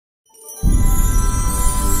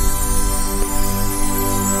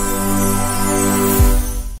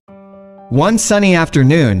One sunny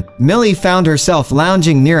afternoon, Millie found herself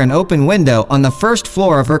lounging near an open window on the first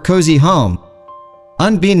floor of her cozy home.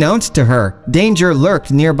 Unbeknownst to her, danger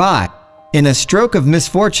lurked nearby. In a stroke of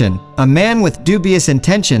misfortune, a man with dubious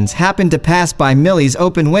intentions happened to pass by Millie's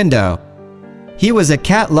open window. He was a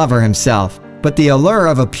cat lover himself, but the allure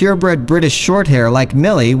of a purebred British shorthair like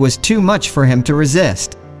Millie was too much for him to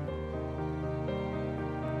resist.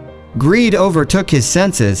 Greed overtook his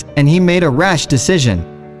senses, and he made a rash decision.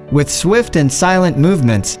 With swift and silent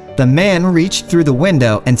movements, the man reached through the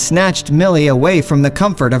window and snatched Millie away from the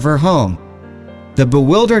comfort of her home. The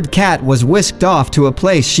bewildered cat was whisked off to a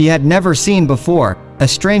place she had never seen before, a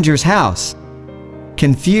stranger's house.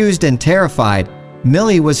 Confused and terrified,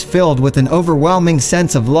 Millie was filled with an overwhelming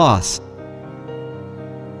sense of loss.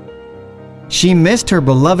 She missed her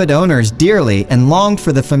beloved owners dearly and longed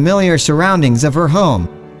for the familiar surroundings of her home.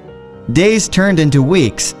 Days turned into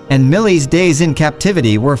weeks, and Millie's days in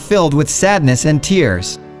captivity were filled with sadness and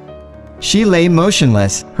tears. She lay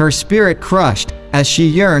motionless, her spirit crushed, as she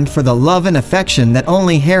yearned for the love and affection that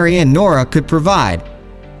only Harry and Nora could provide.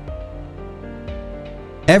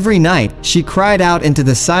 Every night, she cried out into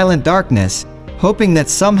the silent darkness, hoping that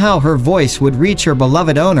somehow her voice would reach her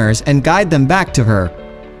beloved owners and guide them back to her.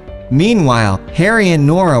 Meanwhile, Harry and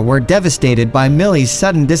Nora were devastated by Millie's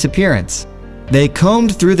sudden disappearance. They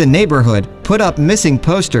combed through the neighborhood, put up missing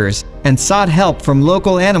posters, and sought help from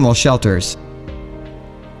local animal shelters.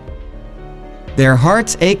 Their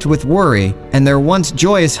hearts ached with worry, and their once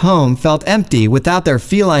joyous home felt empty without their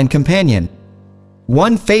feline companion.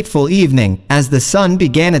 One fateful evening, as the sun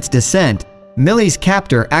began its descent, Millie's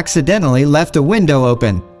captor accidentally left a window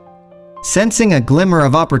open. Sensing a glimmer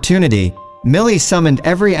of opportunity, Millie summoned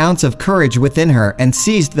every ounce of courage within her and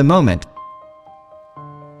seized the moment.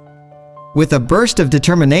 With a burst of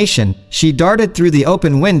determination, she darted through the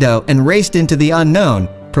open window and raced into the unknown,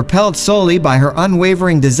 propelled solely by her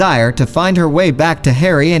unwavering desire to find her way back to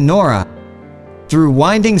Harry and Nora. Through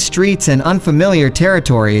winding streets and unfamiliar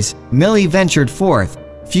territories, Millie ventured forth,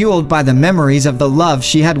 fueled by the memories of the love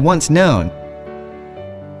she had once known.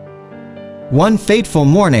 One fateful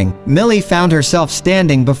morning, Millie found herself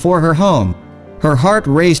standing before her home. Her heart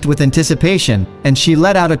raced with anticipation, and she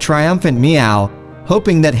let out a triumphant meow,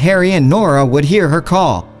 hoping that Harry and Nora would hear her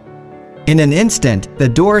call. In an instant, the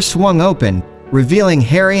door swung open, revealing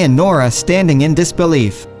Harry and Nora standing in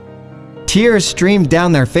disbelief. Tears streamed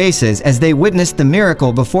down their faces as they witnessed the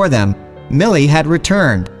miracle before them. Millie had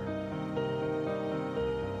returned.